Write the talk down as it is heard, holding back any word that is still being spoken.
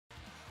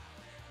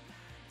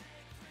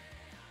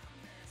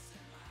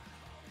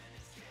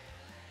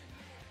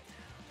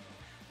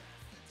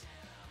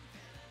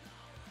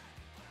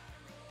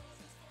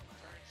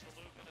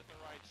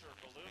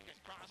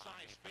Cross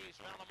ice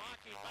space,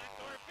 Valimaki,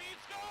 backdoor feed,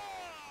 score!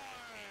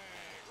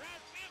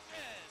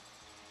 Rasmussen!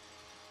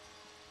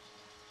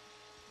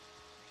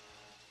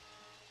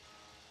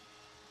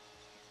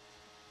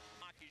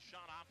 Valimaki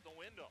shot off the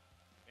window.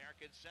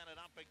 Americans sent it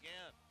up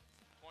again.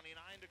 29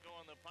 to go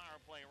on the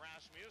power play.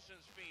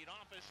 Rasmussen's feed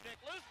off his stick.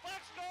 Loose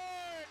puck,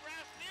 scored!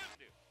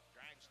 Rasmussen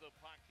drags the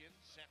puck in,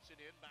 sets it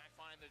in, back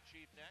behind the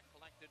Chief net.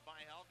 Collected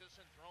by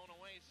Helgeson, thrown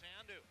away.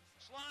 Sandu.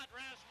 Slot,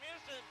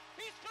 Rasmussen.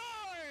 He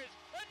scores!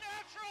 A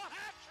natural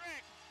hat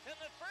trick! And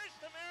the first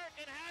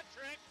American hat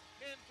trick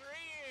in 3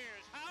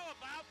 years. How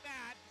about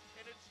that?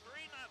 And it's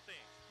 3-0.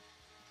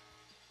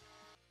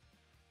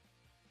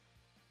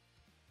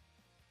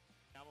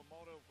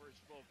 Yamamoto for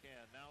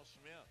Spokane. Now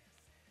Smith.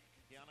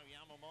 Keanu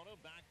Yamamoto,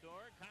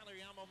 backdoor. Kyler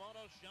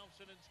Yamamoto shoves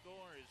it and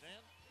scores.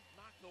 And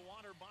knock the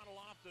water bottle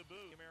off the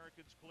boot.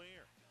 Americans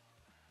clear.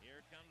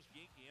 Here comes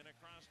Geekie in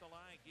across the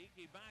line.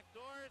 Geekie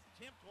backdoor,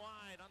 tipped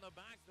wide on the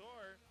back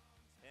door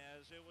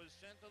as it was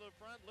sent to the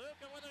front.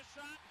 Lukin with a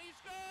shot, and he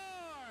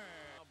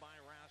scores! By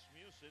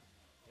Rasmussen.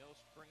 He'll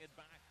bring it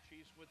back.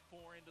 Chiefs with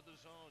 4 into the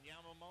zone.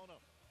 Yamamoto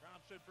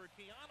drops it for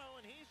Keanu,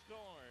 and he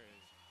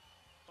scores.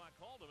 Puck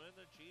Haldeman,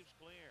 the Chiefs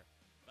clear.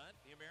 But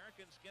the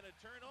Americans get a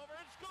turnover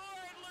and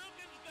scored!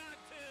 Lukin's got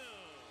 2!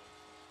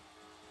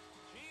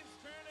 Chiefs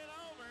turn it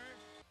over.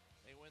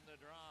 They win the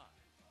draw.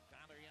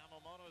 Kyler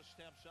Yamamoto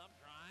steps up,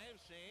 drive,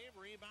 save,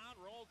 rebound,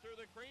 roll through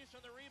the crease,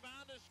 and the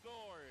rebound is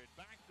scored.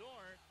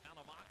 Backdoor,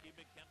 Valimaki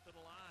but kept it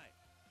alive.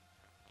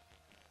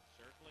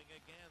 Circling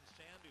again,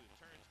 Sandu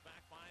turns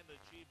back behind the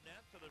Chief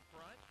net to the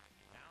front.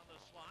 Down the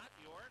slot,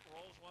 York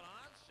rolls one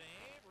on,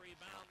 save,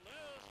 rebound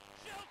loose.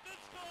 Shilton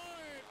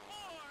scored!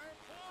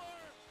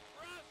 4-4,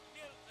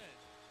 Rasmussen.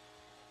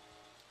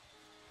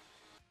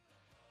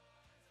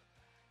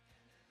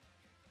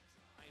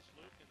 Nice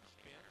Lukin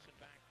spins, and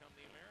back come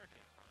the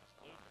Americans.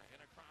 Lukin in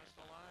across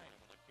the line.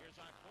 Here's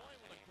Okoye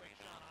with a quick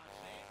shot on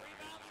save.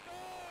 Rebound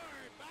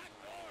scored!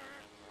 Backdoor!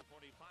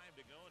 45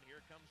 to go, and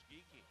here comes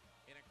Geekie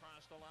in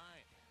across the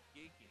line.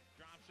 Geekie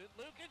drops it.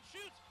 Lukin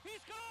shoots. He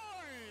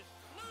scores!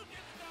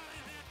 Lukin's got a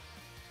hat